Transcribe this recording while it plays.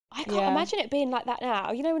I can't imagine it being like that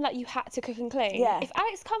now. You know when like you had to cook and clean? Yeah. If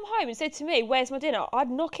Alex come home and said to me, where's my dinner? I'd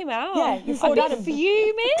knock him out. Yeah, I'd be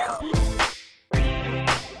fuming.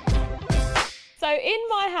 So in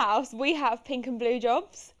my house, we have pink and blue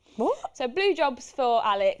jobs. What? So blue jobs for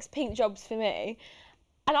Alex, pink jobs for me.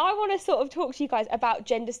 And I want to sort of talk to you guys about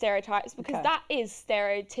gender stereotypes because that is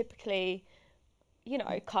stereotypically, you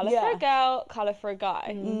know, colour for a girl, colour for a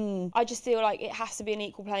guy. I just feel like it has to be an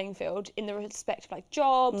equal playing field in the respect of like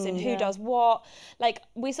jobs and who does what. Like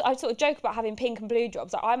I sort of joke about having pink and blue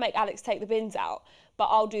jobs. Like I make Alex take the bins out, but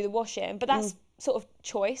I'll do the washing. But that's sort of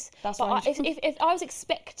choice. That's but right. if I was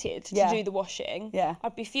expected to do the washing,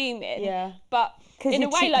 I'd be fuming. Yeah. But in a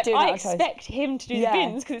way, like I expect him to do the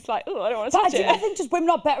bins because it's like, oh, I don't want to touch it. I think just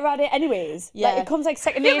women are better at it anyways. Yeah. Like, it comes like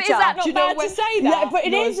second nature. But is that not bad to say that? Yeah, but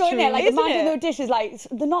it is, isn't it? Like isn't imagine their dishes, like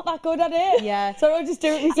they're not that good at it. Yeah. So I'll just do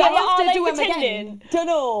it myself. Yeah, but I are they pretending? Don't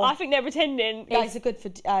know. I think they're pretending. Guys are good for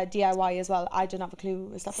DIY as well. I don't have a clue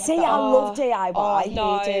with stuff like that. See, I love DIY. I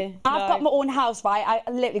hate it. I've got my own house, right?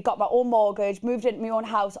 I literally got my own mortgage, moved into my own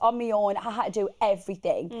house on my own. I had to do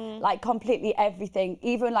everything, like completely everything,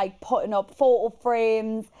 even like putting up photo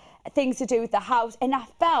frames, things to do with the house, and I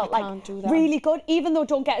felt like really good. Even though,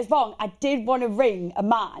 don't get us wrong, I did want to ring a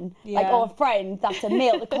man, like, or a friend that's a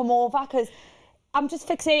male to come over, because I'm just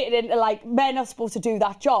fixated into like men are supposed to do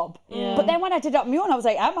that job. But then when I did it on my own, I was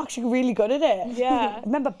like, I'm actually really good at it. Yeah. I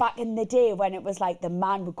remember back in the day when it was like the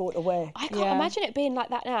man would go to work. I can't imagine it being like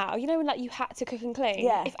that now. You know when like you had to cook and clean?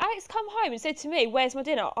 Yeah. If Alex come home and said to me, where's my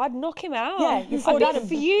dinner? I'd knock him out. Yeah. I'd be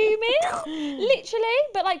fuming. Literally.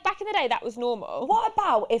 But like back in the day, that was normal. What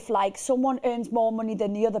about if like someone earns more money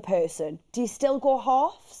than the other person? Do you still go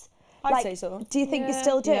halves? I'd say so. Do you think you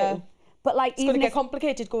still do? Yeah. But like, it's going to get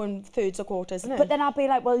complicated going thirds or quarters, isn't it? But then I'd be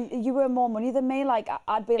like, well, you earn more money than me. Like,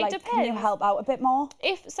 I'd be like, can you help out a bit more?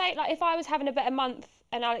 If I was having a better month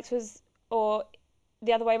and Alex was, or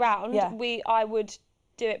the other way around, I would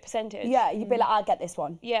do it percentage. Yeah, you'd be like, I'll get this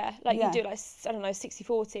one. Yeah, like you do like, I don't know,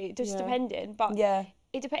 60-40, just depending. But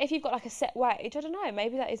it depends. If you've got like a set wage, I don't know,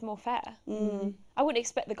 maybe that is more fair. I wouldn't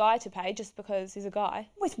expect the guy to pay just because he's a guy.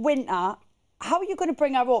 With Wynter, how are you going to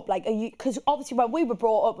bring her up? Like, are you, because obviously when we were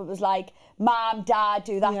brought up, it was like, Mum, Dad,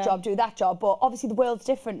 do that job, do that job. But obviously the world's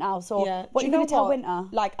different now. So what are you going to tell Wynter?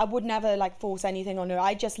 Like, I would never like force anything on her.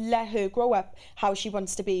 I just let her grow up how she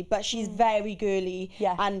wants to be. But she's very girly,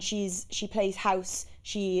 and she plays house.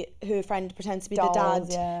 Her friend pretends to be the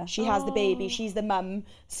dad. She has the baby. She's the mum.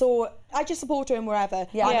 So I just support her in wherever.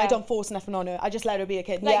 And I don't force nothing on her. I just let her be a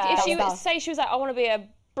kid. Like if she was like, I want to be a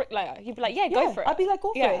bricklayer, you'd be like, go for it. I'd be like,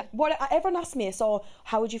 go for it. Everyone asks me, so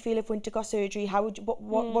how would you feel if Wynter got surgery?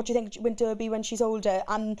 What do you think Wynter will be when she's older?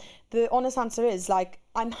 And the honest answer is, like,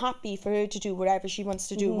 I'm happy for her to do whatever she wants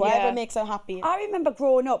to do, whatever makes her happy. I remember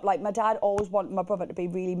growing up, like, my dad always wanted my brother to be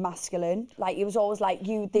really masculine. Like, he was always like,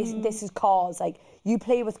 this is cars, like, you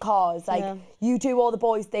play with cars, like, you do all the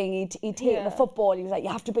boys thing. He'd take the football, he was like, you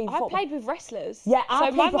have to be football. I played with wrestlers. Yeah,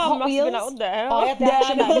 so my mum must have been out there. I had the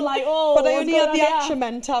action men. Like, but I only had the action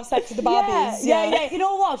men to have sex with the Barbies. Yeah. You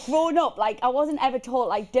know what? Growing up, like, I wasn't ever taught,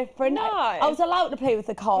 like, different. No. I was allowed to play with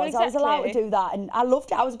the cars. Well, exactly. I was allowed to do that, and I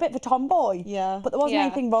loved it. I was a bit of a tomboy. Yeah. But there wasn't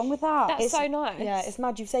anything wrong with that. That's so nice. Yeah, it's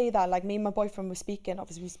mad you say that. Like, me and my boyfriend were speaking,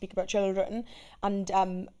 obviously we speak about children, and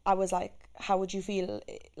I was like, how would you feel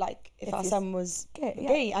like if our son was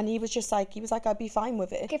gay? And he was like, I'd be fine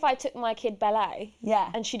with it. If I took my kid ballet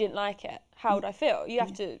and she didn't like it, how would I feel? You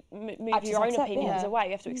have to move your own opinions away.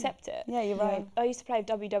 You have to accept it. Yeah, you're right. I used to play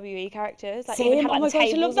WWE characters. Like, Same. even had, like, Oh my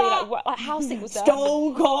gosh, I love that. Like, how sick was that?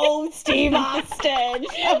 Stone Cold Steve Austin. I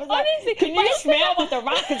was like, honestly, can you smell what the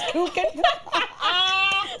Rock is cooking?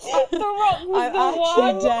 The Rock was the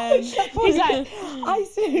one. He's like,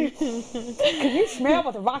 can you smell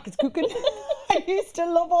what the Rock is cooking? I used to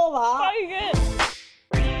love all that. So good.